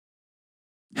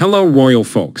Hello, royal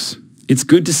folks. It's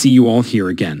good to see you all here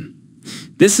again.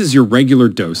 This is your regular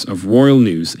dose of royal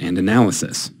news and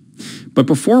analysis. But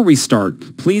before we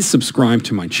start, please subscribe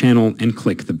to my channel and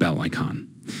click the bell icon.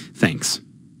 Thanks.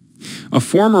 A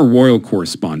former royal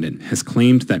correspondent has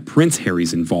claimed that Prince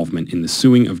Harry's involvement in the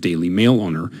suing of Daily Mail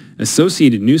owner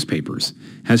Associated Newspapers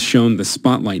has shone the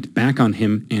spotlight back on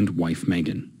him and wife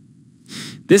Meghan.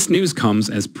 This news comes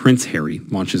as Prince Harry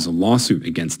launches a lawsuit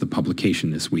against the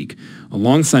publication this week,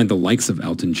 alongside the likes of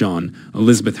Elton John,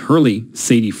 Elizabeth Hurley,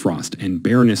 Sadie Frost, and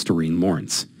Baroness Doreen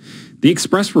Lawrence. The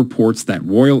Express reports that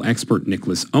royal expert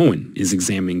Nicholas Owen is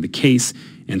examining the case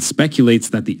and speculates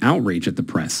that the outrage at the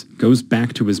press goes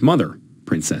back to his mother,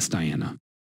 Princess Diana.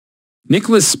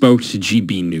 Nicholas spoke to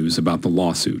GB News about the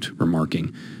lawsuit,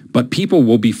 remarking, "But people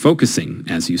will be focusing,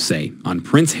 as you say, on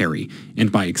Prince Harry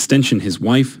and by extension his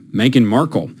wife, Meghan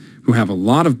Markle, who have a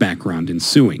lot of background in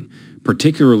suing,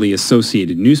 particularly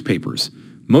Associated Newspapers,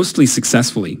 mostly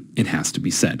successfully, it has to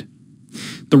be said."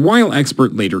 The royal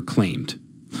expert later claimed,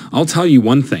 "I'll tell you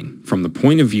one thing, from the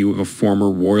point of view of a former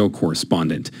royal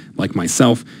correspondent, like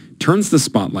myself, turns the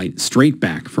spotlight straight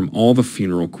back from all the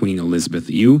funeral Queen Elizabeth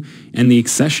II and the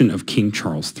accession of King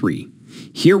Charles III.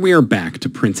 Here we are back to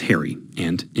Prince Harry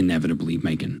and, inevitably,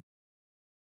 Meghan."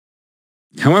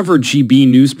 However, GB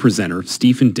News presenter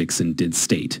Stephen Dixon did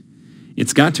state,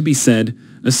 "It's got to be said,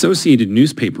 Associated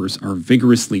Newspapers are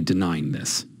vigorously denying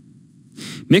this."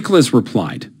 Nicholas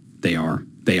replied,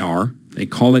 They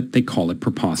call it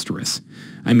preposterous.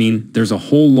 I mean, there's a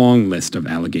whole long list of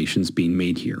allegations being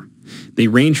made here. They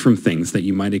range from things that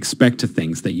you might expect to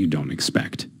things that you don't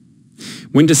expect."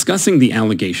 When discussing the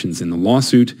allegations in the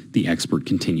lawsuit, the expert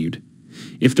continued,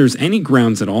 "If there's any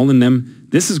grounds at all in them,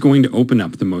 this is going to open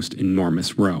up the most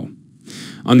enormous row."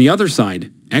 On the other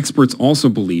side, experts also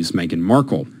believes Meghan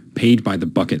Markle paid by the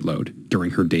bucket load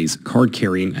during her days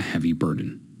card-carrying a heavy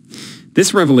burden.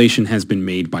 This revelation has been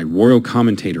made by royal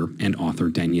commentator and author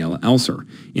Danielle Elser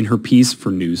in her piece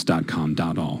for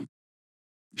news.com.al.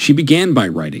 She began by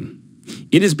writing,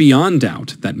 "It is beyond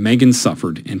doubt that Meghan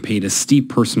suffered and paid a steep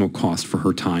personal cost for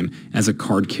her time as a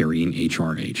card-carrying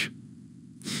HRH.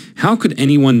 How could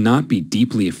anyone not be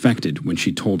deeply affected when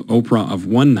she told Oprah of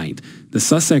one night the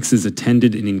Sussexes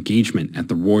attended an engagement at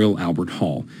the Royal Albert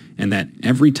Hall and that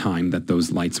every time that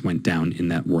those lights went down in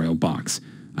that royal box,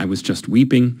 I was just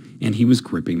weeping and he was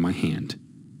gripping my hand."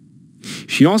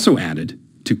 She also added,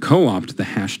 to co-opt the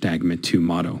 #MeToo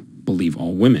motto, "Believe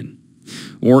all women,"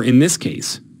 or in this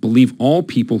case, believe all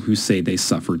people who say they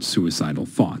suffered suicidal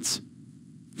thoughts.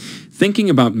 Thinking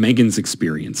about Meghan's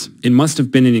experience, it must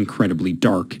have been an incredibly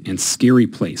dark and scary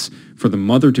place for the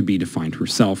mother to be to find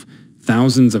herself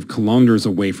thousands of kilometers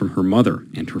away from her mother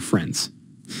and her friends.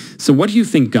 So what do you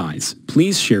think, guys?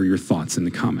 Please share your thoughts in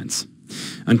the comments.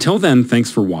 Until then,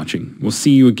 thanks for watching. We'll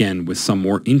see you again with some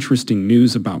more interesting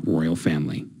news about royal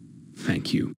family.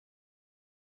 Thank you.